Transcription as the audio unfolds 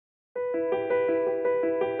It's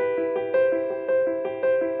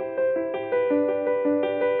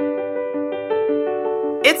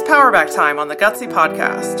Powerback time on the Gutsy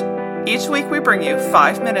Podcast. Each week we bring you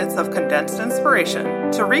 5 minutes of condensed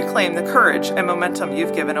inspiration to reclaim the courage and momentum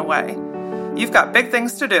you've given away. You've got big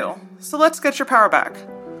things to do, so let's get your power back.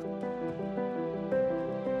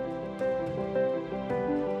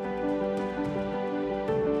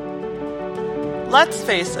 Let's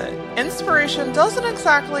face it, inspiration doesn't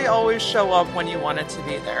exactly always show up when you want it to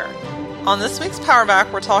be there. On this week's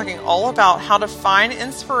Powerback, we're talking all about how to find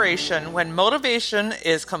inspiration when motivation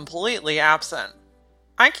is completely absent.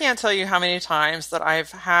 I can't tell you how many times that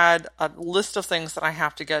I've had a list of things that I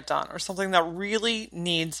have to get done or something that really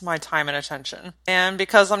needs my time and attention. And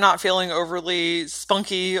because I'm not feeling overly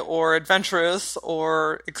spunky or adventurous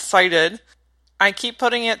or excited, I keep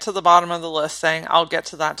putting it to the bottom of the list saying, I'll get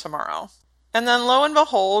to that tomorrow. And then lo and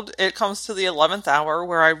behold, it comes to the 11th hour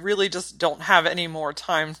where I really just don't have any more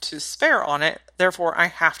time to spare on it. Therefore, I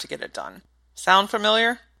have to get it done. Sound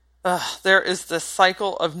familiar? There is this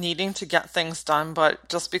cycle of needing to get things done, but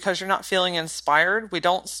just because you're not feeling inspired, we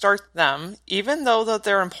don't start them, even though that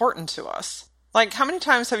they're important to us. Like, how many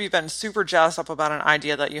times have you been super jazzed up about an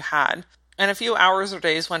idea that you had, and a few hours or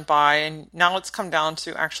days went by, and now it's come down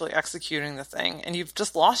to actually executing the thing, and you've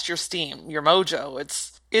just lost your steam, your mojo.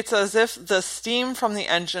 It's as if the steam from the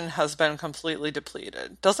engine has been completely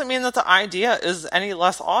depleted. Doesn't mean that the idea is any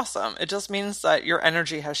less awesome. It just means that your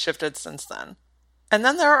energy has shifted since then. And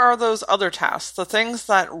then there are those other tasks, the things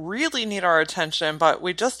that really need our attention, but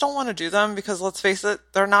we just don't want to do them because, let's face it,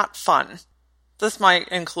 they're not fun. This might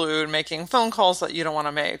include making phone calls that you don't want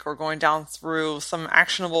to make, or going down through some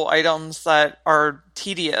actionable items that are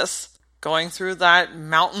tedious, going through that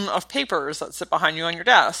mountain of papers that sit behind you on your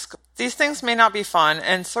desk. These things may not be fun,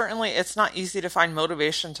 and certainly it's not easy to find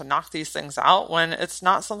motivation to knock these things out when it's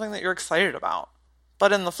not something that you're excited about.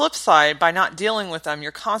 But in the flip side, by not dealing with them,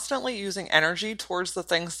 you're constantly using energy towards the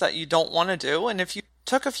things that you don't want to do. And if you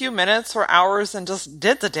took a few minutes or hours and just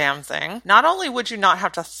did the damn thing, not only would you not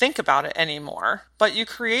have to think about it anymore, but you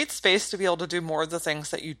create space to be able to do more of the things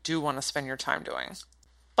that you do want to spend your time doing.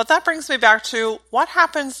 But that brings me back to what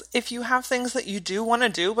happens if you have things that you do want to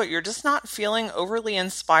do, but you're just not feeling overly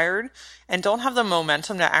inspired and don't have the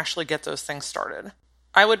momentum to actually get those things started.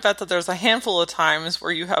 I would bet that there's a handful of times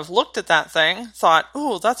where you have looked at that thing, thought,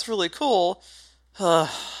 "Ooh, that's really cool.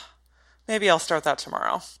 Maybe I'll start that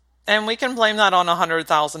tomorrow." And we can blame that on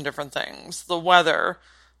 100,000 different things. The weather,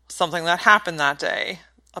 something that happened that day,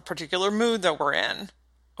 a particular mood that we're in.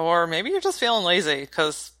 Or maybe you're just feeling lazy,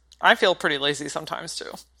 because I feel pretty lazy sometimes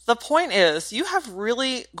too. The point is, you have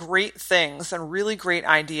really great things and really great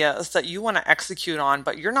ideas that you want to execute on,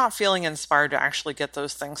 but you're not feeling inspired to actually get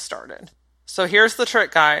those things started. So here's the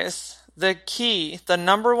trick, guys. The key, the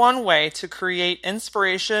number one way to create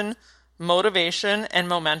inspiration, motivation, and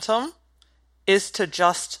momentum is to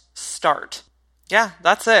just start. Yeah,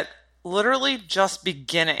 that's it. Literally just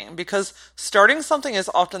beginning, because starting something is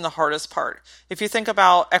often the hardest part. If you think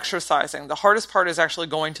about exercising, the hardest part is actually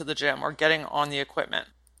going to the gym or getting on the equipment.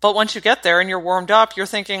 But once you get there and you're warmed up, you're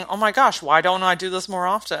thinking, oh my gosh, why don't I do this more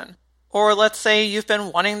often? Or let's say you've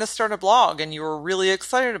been wanting to start a blog and you were really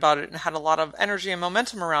excited about it and had a lot of energy and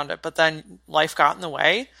momentum around it, but then life got in the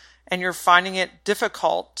way and you're finding it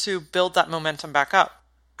difficult to build that momentum back up.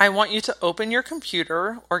 I want you to open your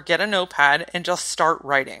computer or get a notepad and just start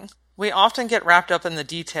writing. We often get wrapped up in the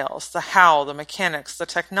details, the how, the mechanics, the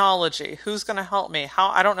technology, who's going to help me, how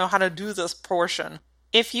I don't know how to do this portion.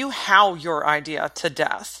 If you how your idea to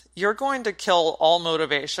death, you're going to kill all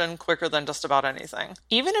motivation quicker than just about anything.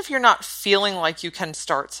 Even if you're not feeling like you can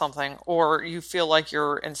start something or you feel like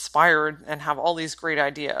you're inspired and have all these great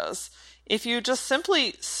ideas, if you just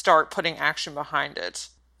simply start putting action behind it,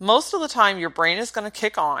 most of the time your brain is going to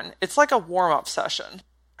kick on. It's like a warm-up session.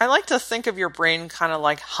 I like to think of your brain kind of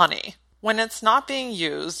like honey. When it's not being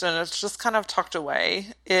used and it's just kind of tucked away,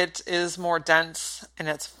 it is more dense and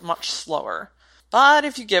it's much slower. But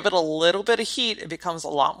if you give it a little bit of heat, it becomes a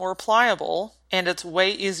lot more pliable and it's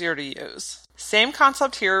way easier to use. Same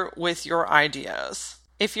concept here with your ideas.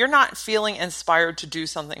 If you're not feeling inspired to do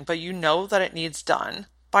something, but you know that it needs done,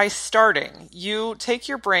 by starting, you take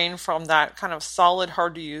your brain from that kind of solid,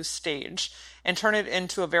 hard to use stage and turn it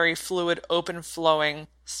into a very fluid, open-flowing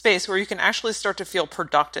space where you can actually start to feel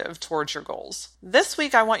productive towards your goals. This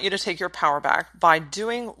week, I want you to take your power back by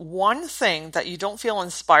doing one thing that you don't feel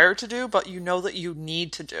inspired to do, but you know that you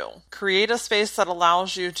need to do. Create a space that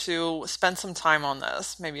allows you to spend some time on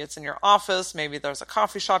this. Maybe it's in your office, maybe there's a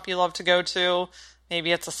coffee shop you love to go to,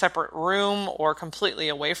 maybe it's a separate room or completely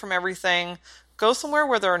away from everything. Go somewhere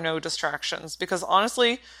where there are no distractions, because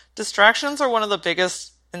honestly, distractions are one of the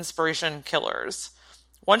biggest inspiration killers.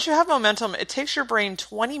 Once you have momentum, it takes your brain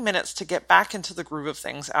 20 minutes to get back into the groove of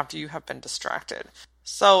things after you have been distracted.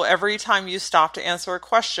 So every time you stop to answer a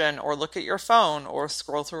question or look at your phone or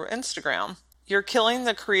scroll through Instagram, you're killing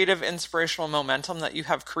the creative, inspirational momentum that you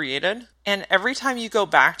have created. And every time you go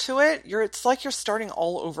back to it, it's like you're starting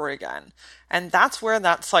all over again. And that's where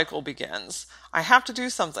that cycle begins. I have to do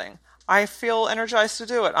something. I feel energized to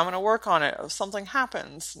do it. I'm going to work on it. If something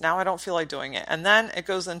happens, now I don't feel like doing it. And then it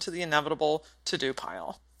goes into the inevitable to-do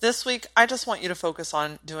pile. This week, I just want you to focus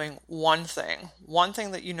on doing one thing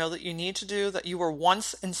that you know that you need to do, that you were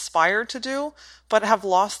once inspired to do, but have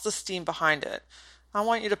lost the steam behind it. I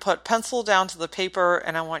want you to put pencil down to the paper,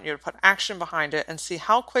 and I want you to put action behind it and see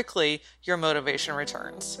how quickly your motivation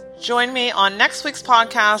returns. Join me on next week's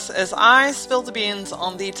podcast as I spill the beans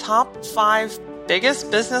on the top 5 biggest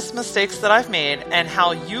business mistakes that I've made and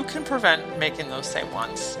how you can prevent making those same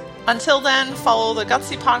ones. Until then, follow the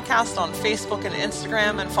Gutsy Podcast on Facebook and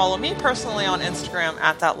Instagram, and follow me personally on Instagram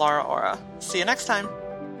 @thatlauraora. See you next time.